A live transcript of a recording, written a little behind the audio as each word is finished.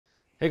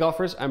Hey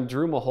golfers, I'm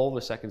Drew Mahowald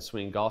with Second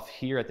Swing Golf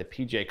here at the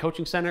PGA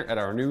Coaching Center at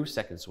our new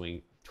Second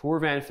Swing Tour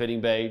Van Fitting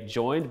Bay,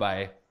 joined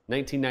by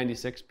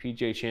 1996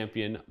 PGA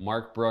champion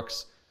Mark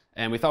Brooks.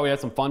 And we thought we had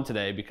some fun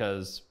today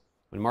because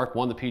when Mark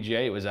won the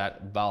PGA, it was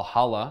at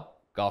Valhalla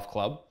Golf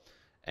Club.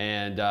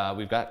 And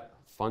we've got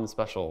a fun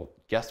special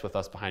guest with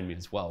us behind me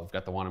as well. We've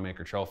got the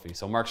Wanamaker Trophy.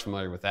 So Mark's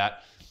familiar with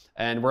that.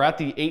 And we're at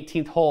the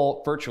 18th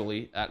hole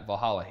virtually at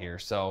Valhalla here.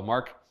 So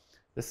Mark,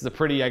 this is a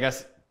pretty, I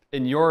guess,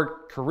 in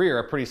your career,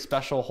 a pretty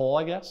special hole,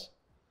 I guess?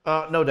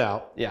 No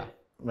doubt. Yeah.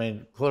 I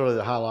mean, clearly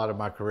the highlight of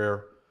my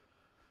career.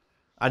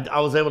 I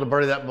was able to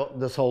birdie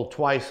this hole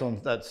twice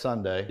on that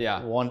Sunday.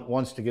 Yeah.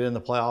 Once to get in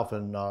the playoff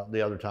and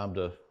the other time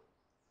to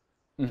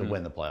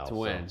win the playoff. To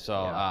win.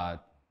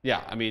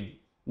 Yeah, I mean,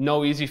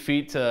 no easy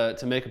feat to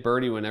make a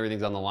birdie when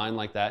everything's on the line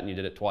like that, and you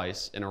did it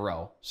twice in a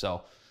row.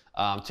 So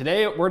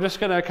today we're just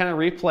going to kind of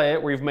replay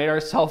it. We've made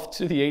ourselves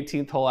to the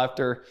 18th hole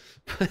after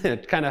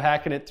kind of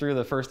hacking it through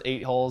the first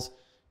 8 holes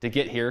to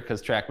get here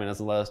because TrackMan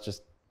doesn't let us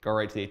just go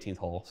right to the 18th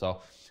hole.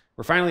 So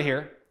we're finally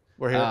here.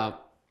 We're here.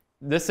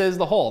 This is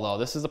the hole, though.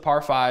 This is a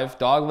par 5,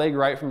 dog leg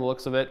right from the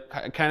looks of it.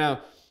 Can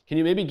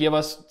you maybe give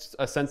us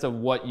a sense of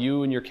what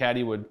you and your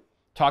caddy would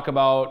talk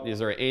about? Is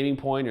there an aiming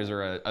point? Is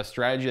there a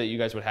strategy that you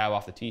guys would have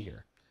off the tee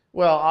here?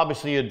 Well,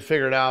 obviously you'd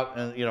figured out,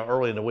 and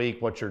early in the week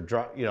what your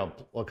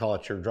we'll call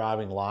it your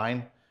driving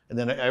line, and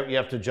then you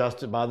have to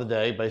adjust it by the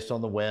day based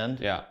on the wind.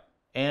 Yeah.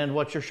 And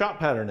what your shot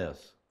pattern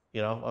is.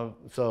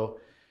 So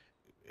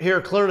here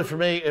clearly for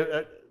me,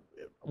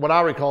 what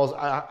I recall is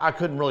I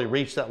couldn't really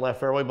reach that left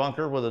fairway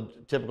bunker with a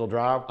typical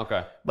drive.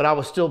 Okay. But I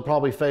was still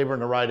probably favoring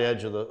the right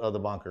edge of the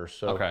bunker.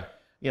 So okay.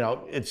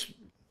 It's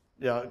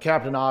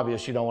Captain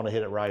Obvious. You don't want to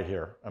hit it right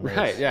here. I mean,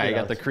 right. Yeah. You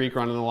got the creek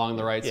running along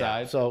the right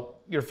side. So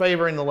you're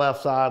favoring the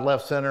left side,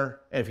 left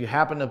center. And if you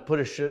happen to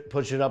push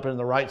it up in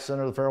the right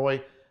center of the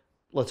fairway,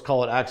 let's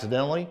call it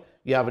accidentally,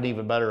 you have an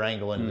even better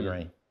angle into the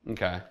green.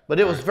 Okay. But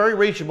it was very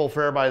reachable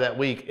for everybody that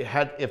week.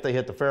 If they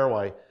hit the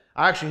fairway.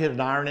 I actually hit an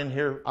iron in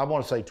here, I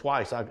want to say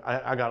twice.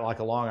 I got like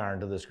a long iron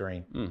to this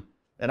green.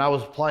 And I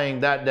was playing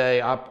that day,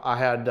 I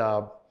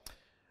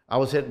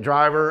was hitting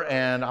driver,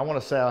 and I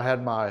want to say I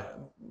had my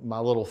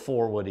little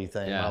 4-woody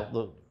thing. Yeah.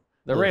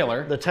 The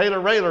railer. The Taylor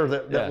railer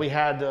that we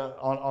had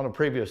on a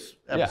previous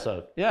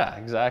episode. Yeah,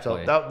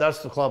 exactly. So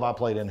that's the club I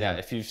played in here.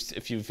 Yeah,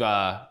 if you've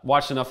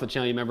watched enough of the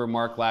channel, you remember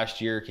Mark last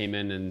year came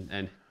in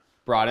and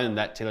brought in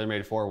that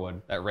TaylorMade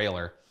 4-wood, that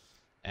railer.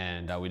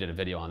 And we did a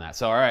video on that.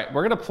 So, all right,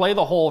 we're going to play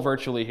the hole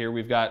virtually here.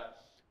 We're going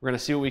to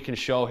see what we can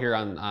show here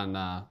on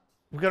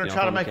we're going to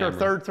try to make our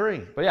third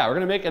 3. But yeah, we're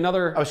going to make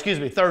another. Oh, excuse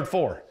me, third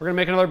 4. We're going to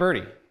make another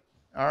birdie.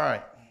 All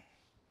right.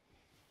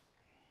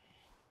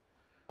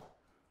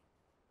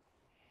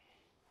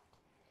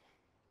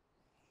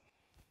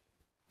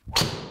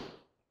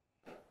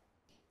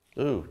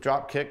 Ooh,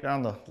 drop kick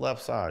down the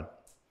left side.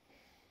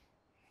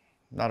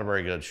 Not a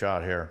very good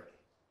shot here.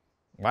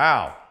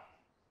 Wow.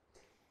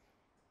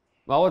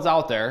 Well, it's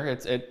out there.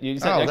 You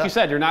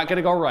said, you're not going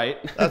to go right.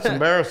 That's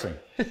embarrassing.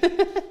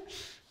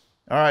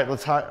 All right,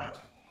 let's hide.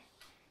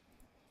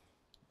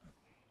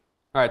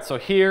 All right, so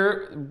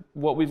here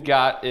what we've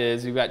got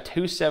is you've got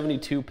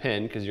 272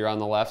 pin because you're on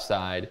the left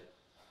side.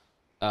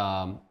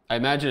 I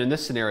imagine in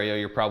this scenario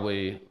you're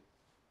probably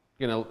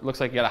looks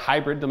like you got a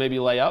hybrid to maybe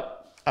lay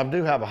up. I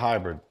do have a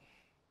hybrid.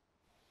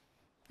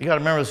 You got to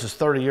remember this is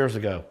 30 years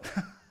ago.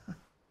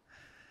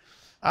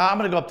 I'm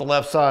going to go up the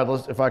left side.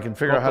 If I can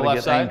figure out how to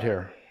get aimed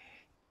here.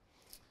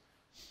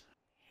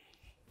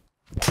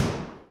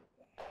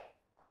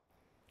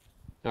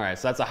 All right,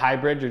 so that's a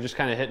hybrid. You're just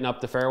kind of hitting up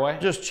the fairway?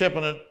 Just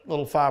chipping a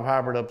little 5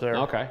 hybrid up there.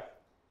 Okay.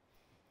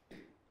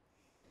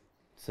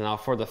 So now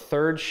for the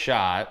third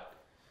shot,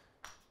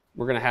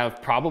 we're going to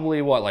have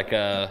probably what, like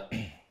a,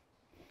 I'm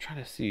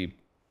trying to see,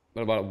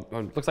 what about,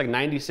 looks like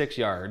 96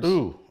 yards.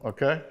 Ooh,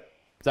 okay.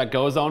 Is that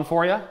go zone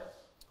for you?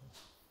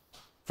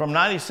 From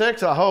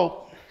 96, I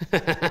hope.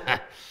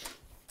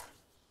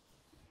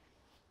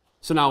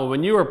 So now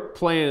when you were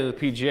playing in the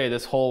PGA,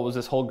 was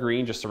this whole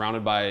green just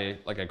surrounded by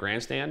like a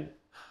grandstand?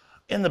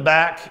 In the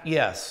back,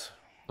 yes.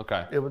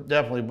 Okay. It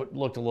definitely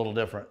looked a little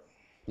different.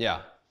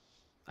 Yeah,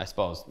 I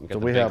suppose. We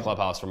got the big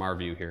clubhouse from our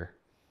view here.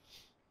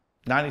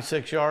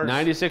 96 yards?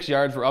 96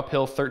 yards. We're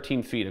uphill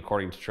 13 feet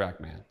according to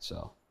TrackMan.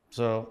 So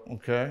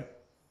okay.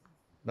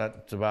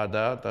 That's about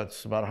that.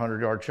 That's about a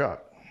 100-yard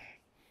shot.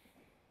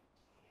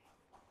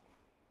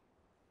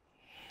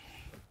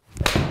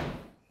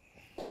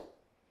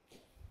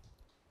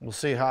 We'll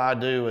see how I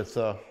do with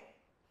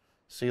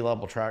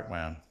sea-level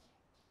TrackMan.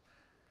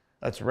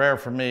 That's rare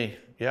for me.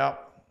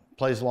 Yep,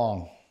 plays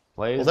long.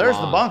 Well, there's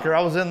the bunker.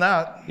 I was in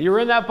that. You were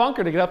in that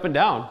bunker to get up and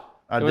down.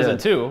 I did. It was in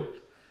 2.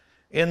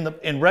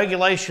 In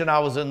regulation, I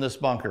was in this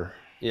bunker.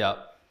 Yeah.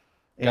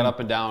 Got up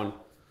and down.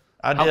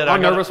 I did. How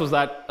nervous was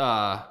that?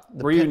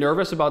 Were you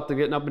nervous about the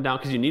getting up and down?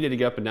 Because you needed to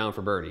get up and down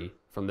for birdie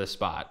from this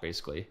spot,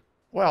 basically.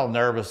 Well,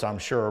 nervous, I'm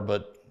sure,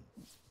 but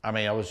I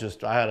mean,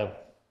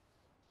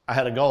 I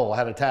had a goal. I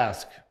had a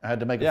task. I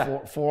had to make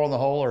a four on the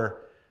hole or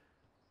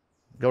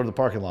go to the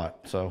parking lot.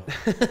 So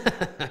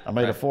I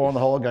made a 4 on the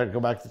hole and got to go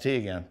back to the tee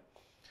again.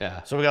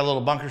 Yeah. So we got a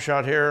little bunker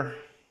shot here.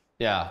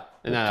 Yeah.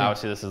 And then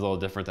obviously this is a little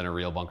different than a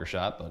real bunker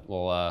shot, but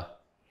we'll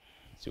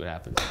see what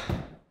happens.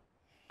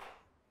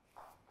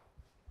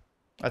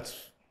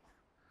 That's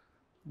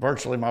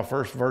virtually my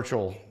first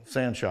virtual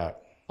sand shot.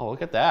 Oh,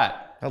 look at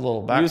that. A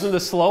little back. Using the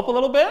slope a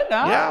little bit?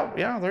 Huh?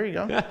 Yeah, there you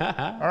go.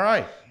 All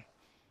right.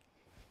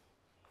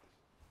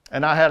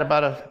 And I had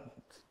about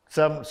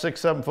a 6,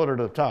 7 footer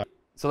to the top.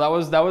 So that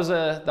was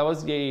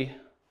the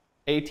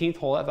 18th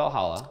hole at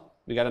Valhalla.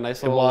 We got a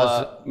nice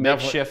little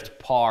makeshift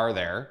par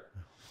there.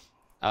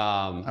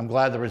 I'm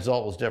glad the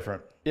result was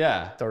different.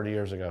 Yeah. 30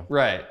 years ago.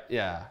 Right.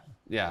 Yeah.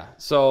 Yeah.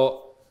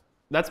 So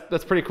that's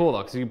pretty cool though,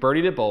 because you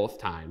birdied it both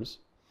times,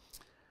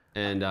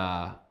 and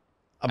I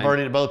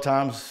birdied it both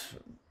times.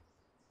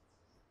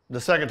 The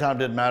second time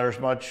didn't matter as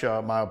much.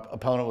 My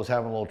opponent was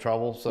having a little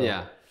trouble. So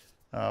yeah.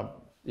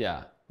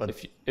 Yeah.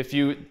 But if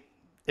you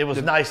it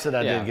was nice that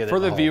I did get it. For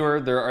the viewer,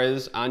 there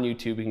is on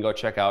YouTube, you can go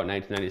check out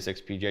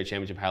 1996 PGA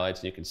Championship highlights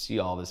and you can see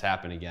all this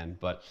happen again.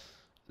 But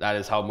that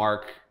is how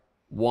Mark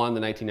won the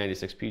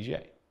 1996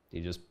 PGA.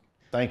 He just...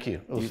 Thank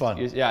you. It was fun.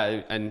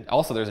 Yeah, and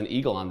also there's an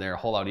eagle on there, a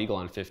hole-out eagle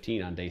on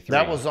 15 on day 3.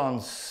 That was on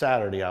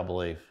Saturday, I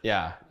believe.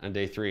 Yeah, on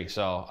day 3.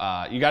 So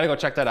you got to go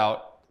check that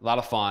out. A lot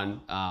of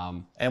fun.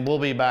 And we'll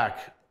be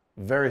back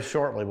very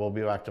shortly. We'll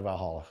be back to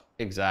Valhalla.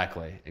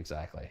 Exactly.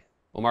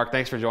 Well, Mark,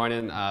 thanks for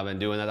joining and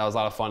doing that. That was a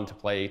lot of fun to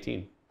play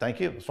 18. Thank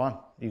you. It was fun.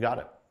 You got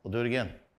it. We'll do it again.